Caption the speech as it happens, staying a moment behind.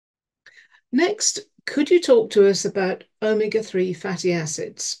Next, could you talk to us about omega-3 fatty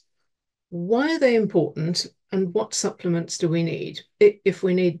acids? Why are they important and what supplements do we need, if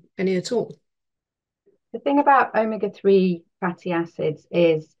we need any at all? The thing about omega-3 fatty acids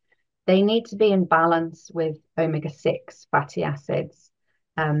is they need to be in balance with omega-6 fatty acids.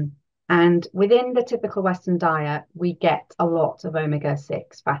 Um, and within the typical Western diet, we get a lot of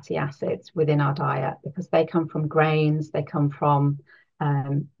omega-6 fatty acids within our diet because they come from grains, they come from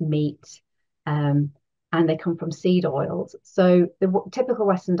meat, um, and they come from seed oils. So the typical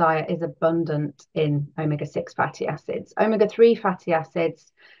Western diet is abundant in omega-6 fatty acids. Omega-3 fatty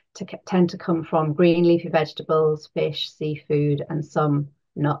acids tend to come from green leafy vegetables, fish, seafood, and some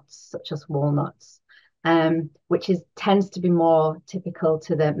nuts, such as walnuts, which tends to be more typical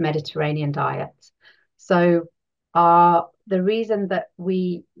to the Mediterranean diet. So, the reason that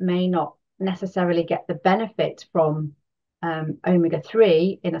we may not necessarily get the benefit from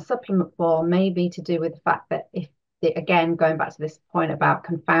omega-3 in a supplement form may be to do with the fact that again, going back to this point about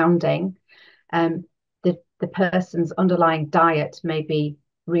confounding, um, the person's underlying diet may be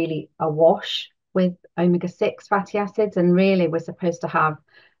really awash with omega-6 fatty acids, and really we're supposed to have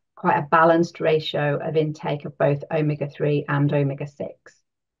quite a balanced ratio of intake of both omega-3 and omega-6.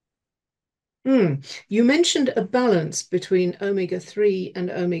 You mentioned a balance between omega-3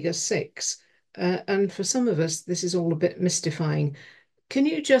 and omega-6, and for some of us, this is all a bit mystifying. Can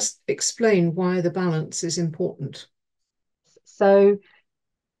you just explain why the balance is important? So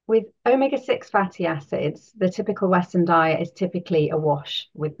with omega-6 fatty acids, the typical Western diet is typically awash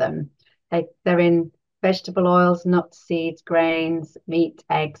with them. They're in vegetable oils, nuts, seeds, grains, meat,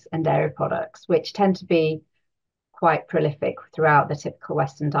 eggs, and dairy products, which tend to be quite prolific throughout the typical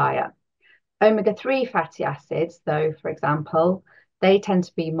Western diet. Omega-3 fatty acids, though, for example, they tend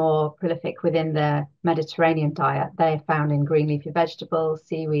to be more prolific within the Mediterranean diet. They are found in green leafy vegetables,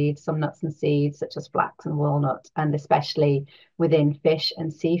 seaweed, some nuts and seeds, such as flax and walnut, and especially within fish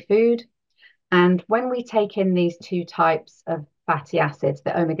and seafood. And when we take in these two types of fatty acids,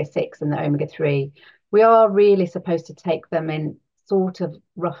 the omega-6 and the omega-3, we are really supposed to take them in sort of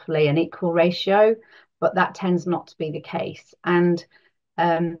roughly an equal ratio, but that tends not to be the case. And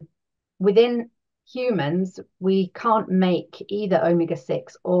um, within humans, we can't make either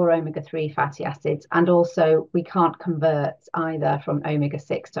omega-6 or omega-3 fatty acids. And also, we can't convert either from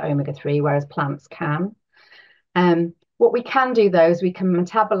omega-6 to omega-3, whereas plants can. What we can do, though, is we can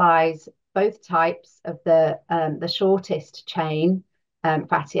metabolize both types of the shortest chain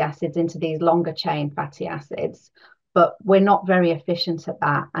fatty acids into these longer chain fatty acids, but we're not very efficient at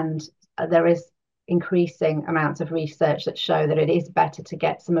that. And there is increasing amounts of research that show that it is better to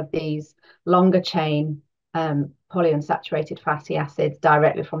get some of these longer chain polyunsaturated fatty acids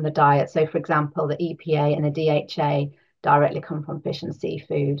directly from the diet. So, for example, the EPA and the DHA directly come from fish and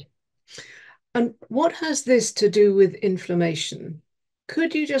seafood. And what has this to do with inflammation?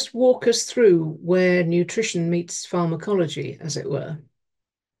 Could you just walk us through where nutrition meets pharmacology, as it were?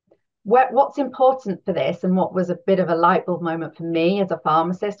 What's important for this, and what was a bit of a light bulb moment for me as a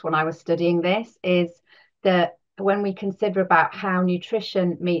pharmacist when I was studying this, is that when we consider about how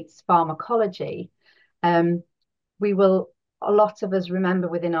nutrition meets pharmacology, um, a lot of us remember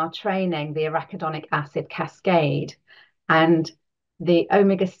within our training the arachidonic acid cascade, and the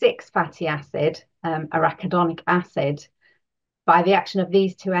omega-6 fatty acid, arachidonic acid, by the action of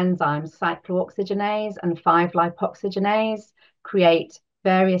these two enzymes, cyclooxygenase and 5-lipoxygenase, create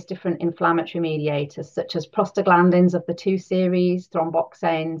various different inflammatory mediators, such as prostaglandins of the 2 series,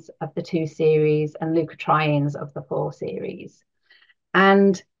 thromboxanes of the 2 series, and leukotrienes of the 4 series.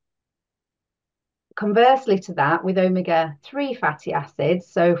 And conversely to that, with omega-3 fatty acids,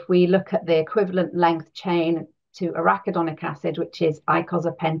 so if we look at the equivalent length chain to arachidonic acid, which is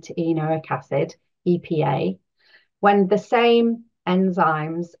icosapentaenoic acid, EPA, when the same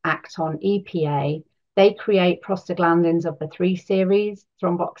enzymes act on EPA, they create prostaglandins of the 3 series,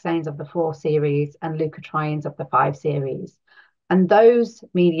 thromboxanes of the 4 series, and leukotrienes of the 5 series. And those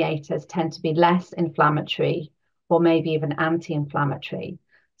mediators tend to be less inflammatory or maybe even anti-inflammatory.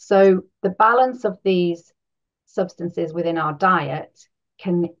 So the balance of these substances within our diet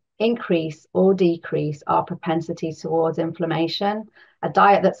can increase or decrease our propensity towards inflammation. A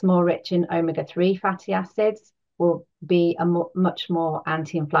diet that's more rich in omega-3 fatty acids will be a much more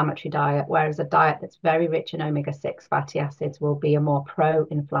anti-inflammatory diet, whereas a diet that's very rich in omega-6 fatty acids will be a more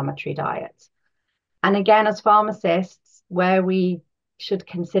pro-inflammatory diet. And again, as pharmacists, where we should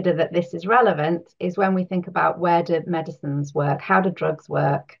consider that this is relevant is when we think about where do medicines work, how do drugs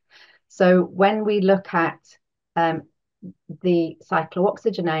work. So when we look at the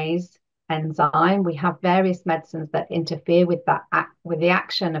cyclooxygenase enzyme. We have various medicines that interfere with with the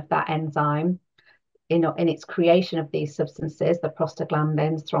action of that enzyme in its creation of these substances, the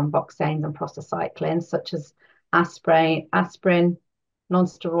prostaglandins, thromboxanes, and prostacyclins, such as aspirin,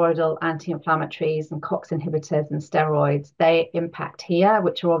 non-steroidal anti-inflammatories, and COX inhibitors and steroids. They impact here,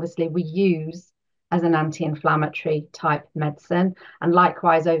 which are obviously we use as an anti-inflammatory type medicine. And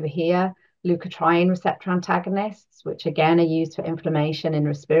likewise over here, leukotriene receptor antagonists, which again are used for inflammation in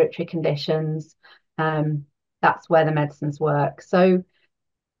respiratory conditions. That's where the medicines work. So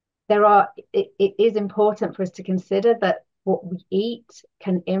it is important for us to consider that what we eat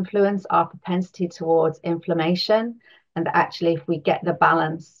can influence our propensity towards inflammation. And actually, if we get the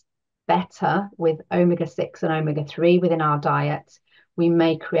balance better with omega-6 and omega-3 within our diet, we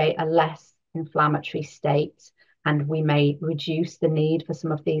may create a less inflammatory state, and we may reduce the need for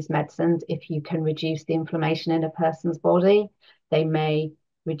some of these medicines. If you can reduce the inflammation in a person's body, they may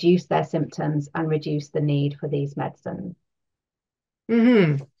reduce their symptoms and reduce the need for these medicines.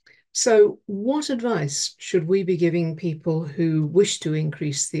 Mm-hmm. So, what advice should we be giving people who wish to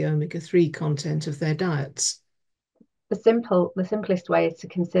increase the omega-3 content of their diets? The simplest way is to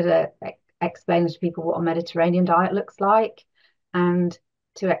consider explaining to people what a Mediterranean diet looks like, and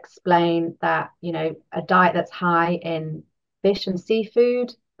to explain that, you know, a diet that's high in fish and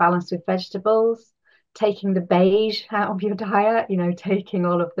seafood, balanced with vegetables, taking the beige out of your diet, you know, taking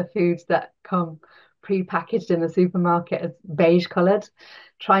all of the foods that come pre-packaged in the supermarket as beige coloured,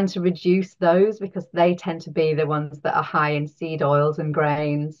 trying to reduce those because they tend to be the ones that are high in seed oils and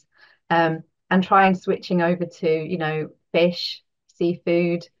grains. And trying switching over to, you know, fish,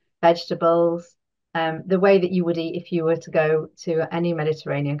 seafood, vegetables, the way that you would eat if you were to go to any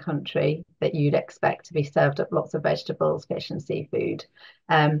Mediterranean country, that you'd expect to be served up lots of vegetables, fish, and seafood.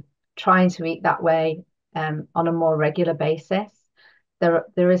 Trying to eat that way on a more regular basis.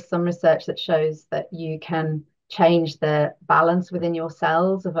 There is some research that shows that you can change the balance within your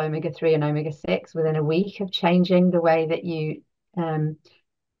cells of omega-3 and omega-6 within a week of changing the way that you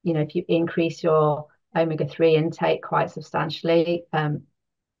know, if you increase your omega-3 intake quite substantially,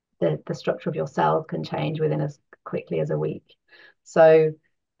 the structure of your cells can change within as quickly as a week. So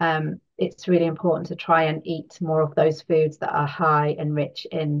it's really important to try and eat more of those foods that are high and rich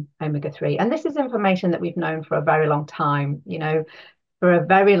in omega-3. And this is information that we've known for a very long time. You know, for a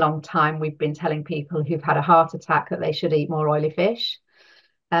very long time, we've been telling people who've had a heart attack that they should eat more oily fish.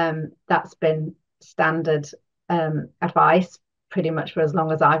 That's been standard advice pretty much for as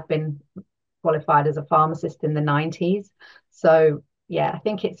long as I've been qualified as a pharmacist in the 90s. So yeah, I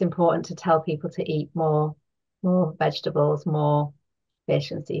think it's important to tell people to eat more vegetables, more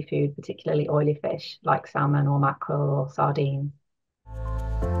fish and seafood, particularly oily fish like salmon or mackerel or sardines.